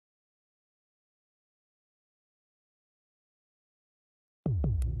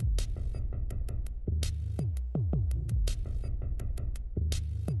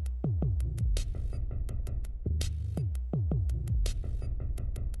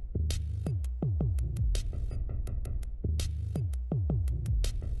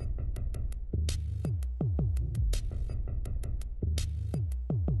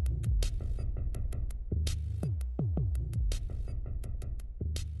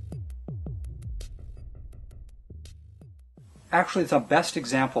Actually, the best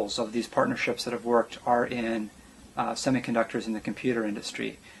examples of these partnerships that have worked are in semiconductors in the computer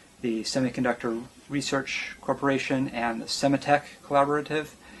industry. The Semiconductor Research Corporation and the Semitech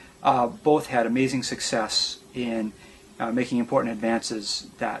Collaborative both had amazing success in making important advances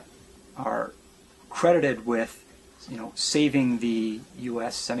that are credited with, saving the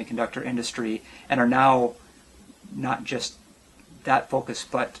U.S. semiconductor industry, and are now not just that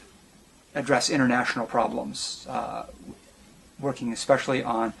focused, but address international problems, working especially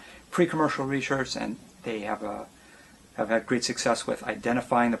on pre-commercial research, and they have had great success with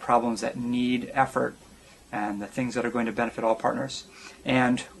identifying the problems that need effort and the things that are going to benefit all partners.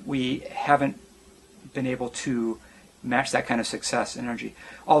 And we haven't been able to match that kind of success in energy.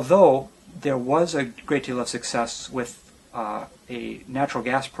 Although there was a great deal of success with a natural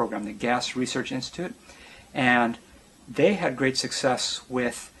gas program, the Gas Research Institute, and they had great success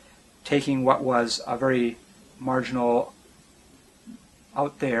with taking what was a very marginal,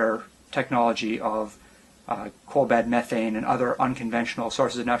 out there technology of coal bed methane and other unconventional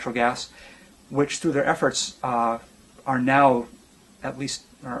sources of natural gas, which through their efforts are now at least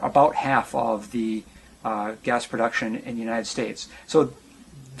about half of the gas production in the United States. So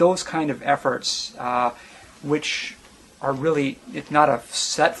those kind of efforts, which are really, it's not a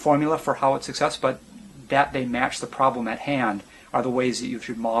set formula for how it's success, but that they match the problem at hand, are the ways that you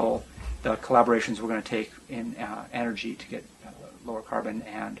should model the collaborations we're going to take in energy to get lower carbon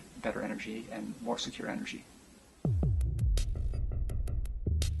and better energy and more secure energy.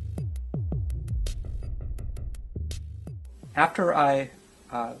 After I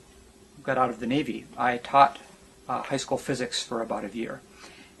got out of the Navy, I taught high school physics for about a year.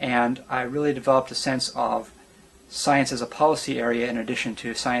 And I really developed a sense of science as a policy area in addition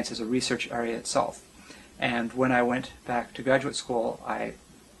to science as a research area itself. And when I went back to graduate school, I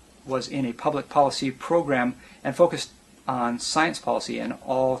was in a public policy program and focused on science policy and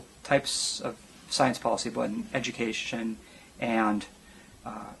all types of science policy, both in education and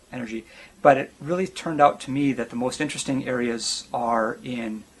energy. But it really turned out to me that the most interesting areas are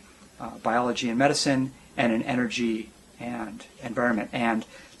in biology and medicine and in energy and environment. And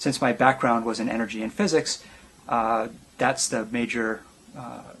since my background was in energy and physics, that's the major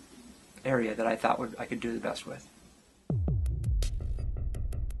area that I thought I could do the best with.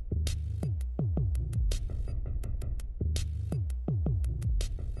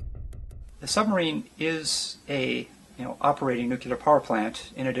 The submarine is a operating nuclear power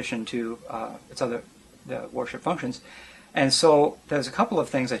plant in addition to the warship functions. And so there's a couple of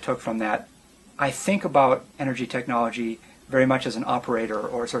things I took from that. I think about energy technology very much as an operator,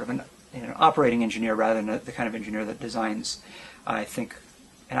 or sort of an operating engineer rather than the kind of engineer that designs. I think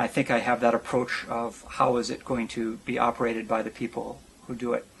I have that approach of how is it going to be operated by the people who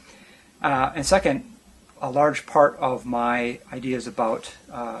do it. And second, a large part of my ideas about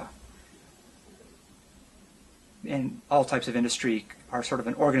in all types of industry are sort of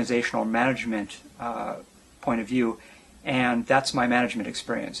an organizational management point of view, and that's my management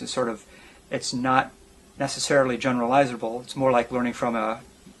experience. It's not necessarily generalizable. It's more like learning from a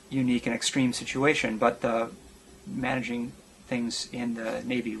unique and extreme situation, but managing things in the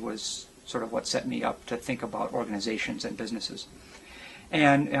Navy was sort of what set me up to think about organizations and businesses.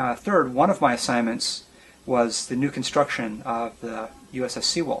 And third, one of my assignments was the new construction of the USS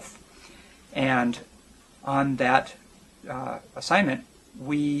Seawolf. And on that assignment,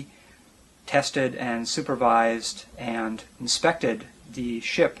 we tested and supervised and inspected the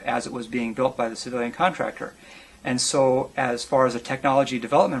ship as it was being built by the civilian contractor. And so as far as a technology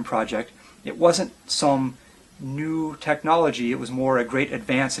development project, it wasn't some new technology, it was more a great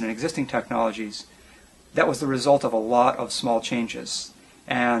advance in existing technologies. That was the result of a lot of small changes.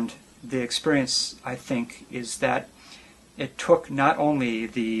 And the experience, I think, is that it took not only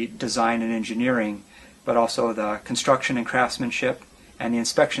the design and engineering, but also the construction and craftsmanship and the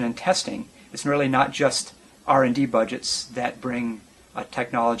inspection and testing. It's really not just R&D budgets that bring a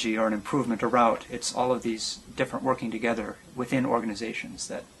technology or an improvement about. It's all of these different working together within organizations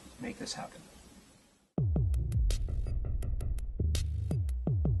that make this happen.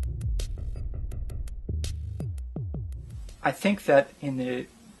 I think that in the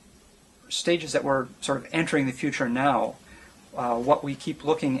stages that we're sort of entering the future now, what we keep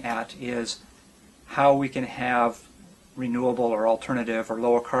looking at is how we can have renewable or alternative or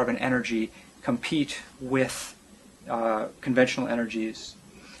lower carbon energy compete with conventional energies.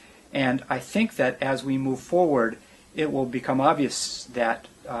 And I think that as we move forward, it will become obvious that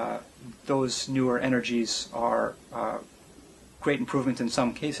those newer energies are great improvements in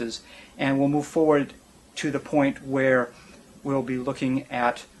some cases, and we'll move forward to the point where we'll be looking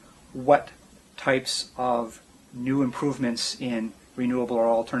at what types of new improvements in renewable or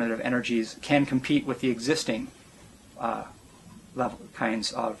alternative energies can compete with the existing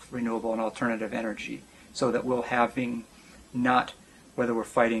kinds of renewable and alternative energy, so that we'll having not whether we're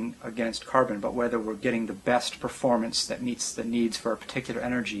fighting against carbon, but whether we're getting the best performance that meets the needs for a particular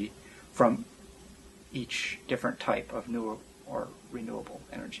energy from each different type of new or renewable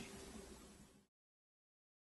energy.